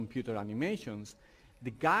computer animations,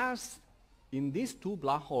 the gas in these two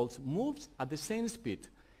black holes moves at the same speed,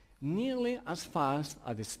 nearly as fast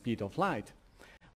as the speed of light.